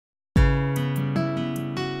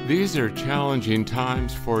These are challenging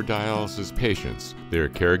times for dialysis patients, their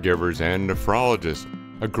caregivers, and nephrologists.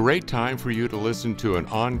 A great time for you to listen to an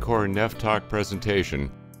encore NephTalk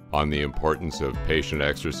presentation on the importance of patient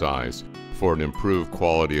exercise for an improved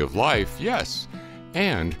quality of life, yes,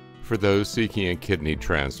 and for those seeking a kidney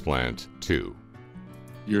transplant, too.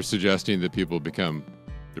 You're suggesting that people become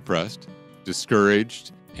depressed,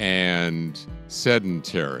 discouraged, and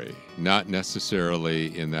sedentary, not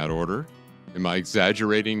necessarily in that order. Am I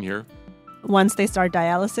exaggerating here? Once they start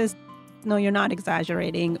dialysis, no, you're not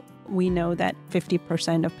exaggerating. We know that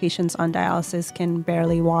 50% of patients on dialysis can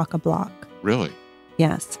barely walk a block. Really?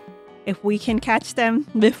 Yes. If we can catch them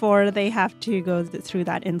before they have to go through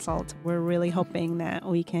that insult, we're really hoping that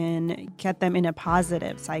we can get them in a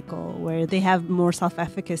positive cycle where they have more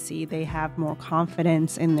self-efficacy, they have more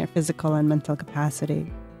confidence in their physical and mental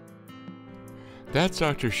capacity. That's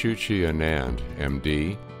Dr. Shuchi Anand,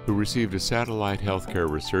 MD, who received a satellite healthcare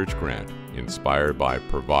research grant inspired by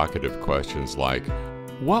provocative questions like,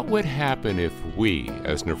 what would happen if we,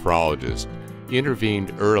 as nephrologists,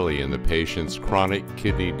 intervened early in the patient's chronic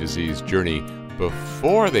kidney disease journey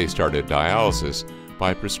before they started dialysis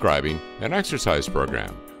by prescribing an exercise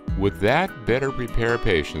program? Would that better prepare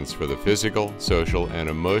patients for the physical, social, and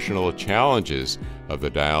emotional challenges of the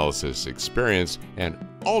dialysis experience and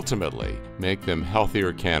ultimately make them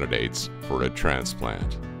healthier candidates for a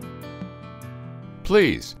transplant?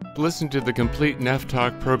 Please listen to the complete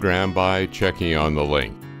NephTalk program by checking on the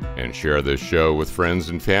link. And share this show with friends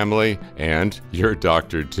and family, and your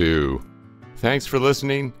doctor too. Thanks for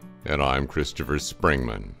listening, and I'm Christopher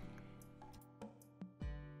Springmann.